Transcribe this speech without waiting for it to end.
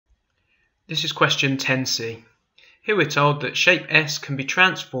This is question 10C. Here we're told that shape S can be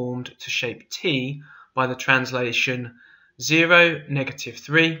transformed to shape T by the translation 0,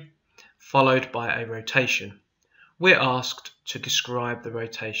 -3, followed by a rotation. We're asked to describe the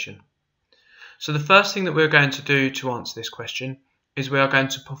rotation. So the first thing that we're going to do to answer this question is we are going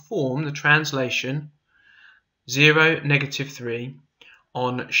to perform the translation 0, -3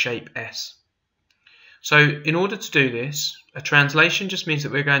 on shape S. So in order to do this, a translation just means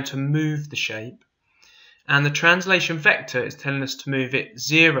that we're going to move the shape, and the translation vector is telling us to move it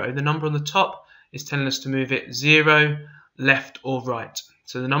 0. The number on the top is telling us to move it 0, left or right.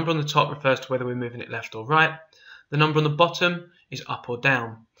 So the number on the top refers to whether we're moving it left or right. The number on the bottom is up or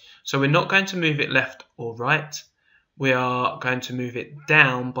down. So we're not going to move it left or right. We are going to move it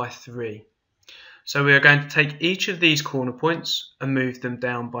down by 3. So we are going to take each of these corner points and move them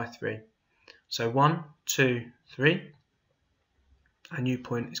down by 3. So 1, 2, 3. A new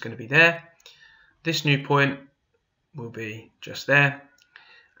point is going to be there. This new point will be just there.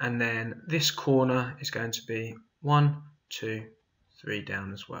 And then this corner is going to be 1, 2, 3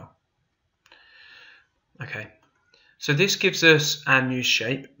 down as well. Okay, so this gives us our new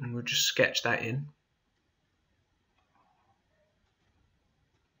shape, and we'll just sketch that in.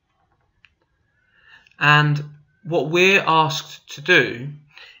 And what we're asked to do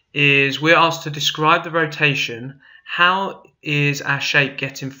is we're asked to describe the rotation. How is our shape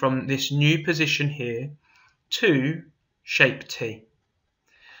getting from this new position here to shape T?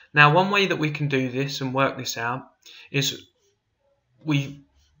 Now, one way that we can do this and work this out is we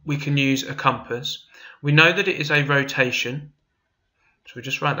can use a compass. We know that it is a rotation, so we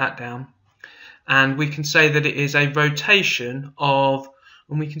just write that down, and we can say that it is a rotation of,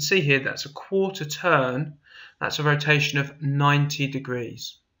 and we can see here that's a quarter turn. That's a rotation of 90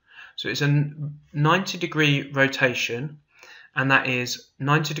 degrees. So it's a 90-degree rotation, and that is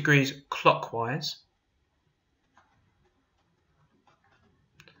 90 degrees clockwise.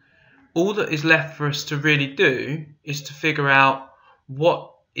 All that is left for us to really do is to figure out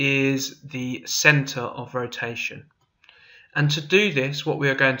what is the center of rotation. And to do this, what we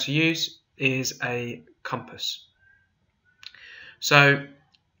are going to use is a compass. So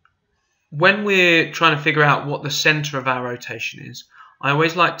when we're trying to figure out what the center of our rotation is, I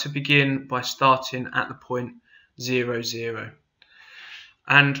always like to begin by starting at the point 0, 0.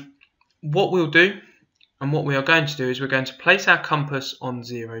 And what we'll do, and what we are going to do, is we're going to place our compass on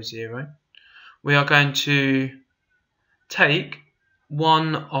 0, 0. We are going to take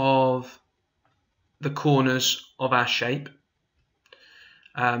one of the corners of our shape.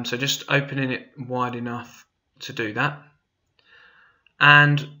 So just opening it wide enough to do that.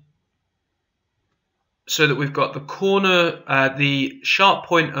 And so that we've got the corner, the sharp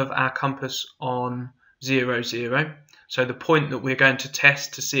point of our compass on 0, 0. So the point that we're going to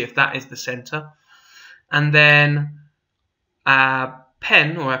test to see if that is the center. And then our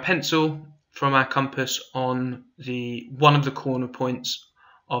pen or our pencil from our compass on one of the corner points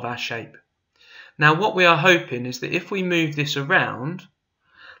of our shape. Now what we are hoping is that if we move this around,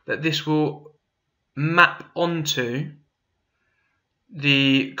 that this will map onto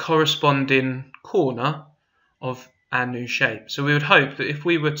the corresponding corner of our new shape. So we would hope that if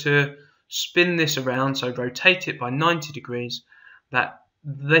we were to spin this around, so rotate it by 90 degrees, that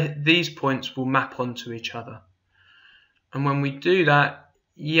these points will map onto each other. And when we do that,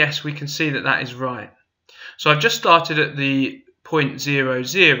 yes, we can see that that is right. So I've just started at the point 0,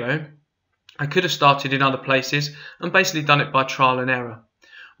 0. I could have started in other places and basically done it by trial and error.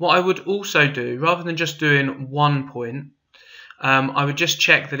 What I would also do, rather than just doing one point, I would just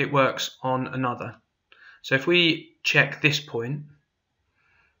check that it works on another. So if we check this point,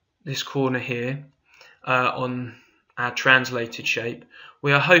 this corner here, on our translated shape,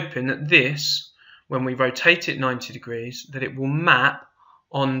 we are hoping that this, when we rotate it 90 degrees, that it will map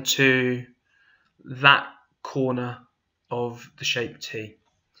onto that corner of the shape T.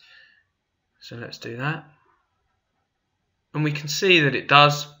 So let's do that. And we can see that it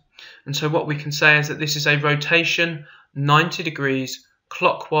does. And so what we can say is that this is a rotation 90 degrees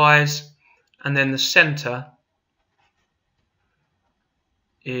clockwise, and then the center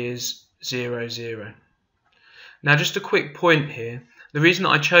is 0, 0. Now just a quick point here. The reason that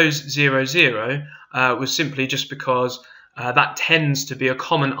I chose 0, 0 was simply just because that tends to be a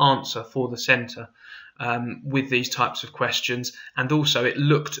common answer for the center with these types of questions, and also it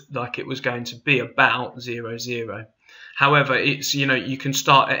looked like it was going to be about 0, 0. However, it's, you can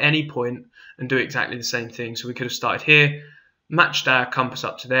start at any point and do exactly the same thing. So we could have started here, matched our compass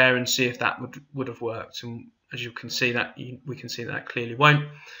up to there, and see if that would have worked. And as you can see, we can see that clearly won't.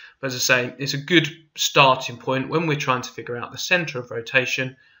 But as I say, it's a good starting point when we're trying to figure out the center of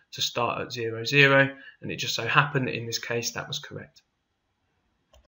rotation to start at 0, 0, and it just so happened that in this case that was correct.